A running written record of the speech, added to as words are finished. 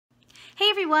Hey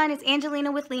everyone, it's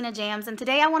Angelina with Lena Jams, and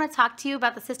today I want to talk to you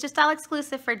about the Sister Style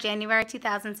exclusive for January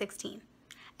 2016.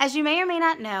 As you may or may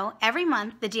not know, every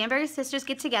month the Jamberry sisters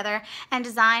get together and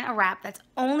design a wrap that's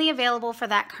only available for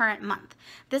that current month.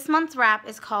 This month's wrap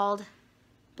is called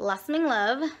Blossoming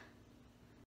Love.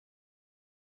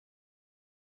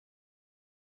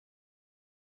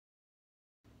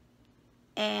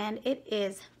 And it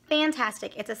is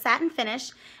fantastic. It's a satin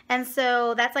finish, and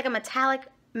so that's like a metallic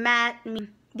matte.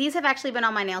 These have actually been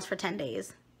on my nails for 10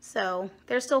 days, so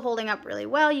they're still holding up really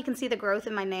well. You can see the growth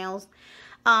in my nails.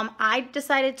 I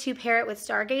decided to pair it with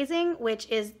Stargazing, which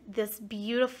is this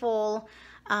beautiful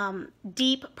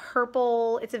deep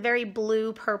purple. It's a very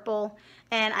blue purple,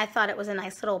 and I thought it was a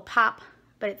nice little pop,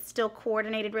 but it's still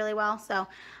coordinated really well, so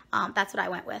that's what I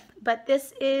went with. But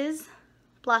this is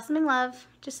Blossoming Love,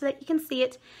 just so that you can see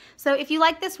it. So if you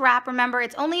like this wrap, remember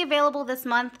it's only available this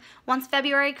month. Once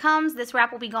February comes, this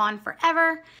wrap will be gone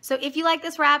forever. So if you like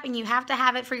this wrap and you have to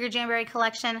have it for your Jamberry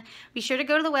collection, be sure to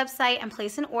go to the website and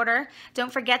place an order.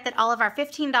 Don't forget that all of our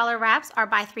 $15 wraps are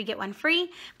buy 3 get 1 free.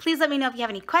 Please let me know if you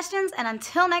have any questions, and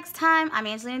until next time, I'm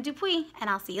Angelina Dupuy, and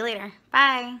I'll see you later.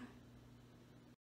 Bye.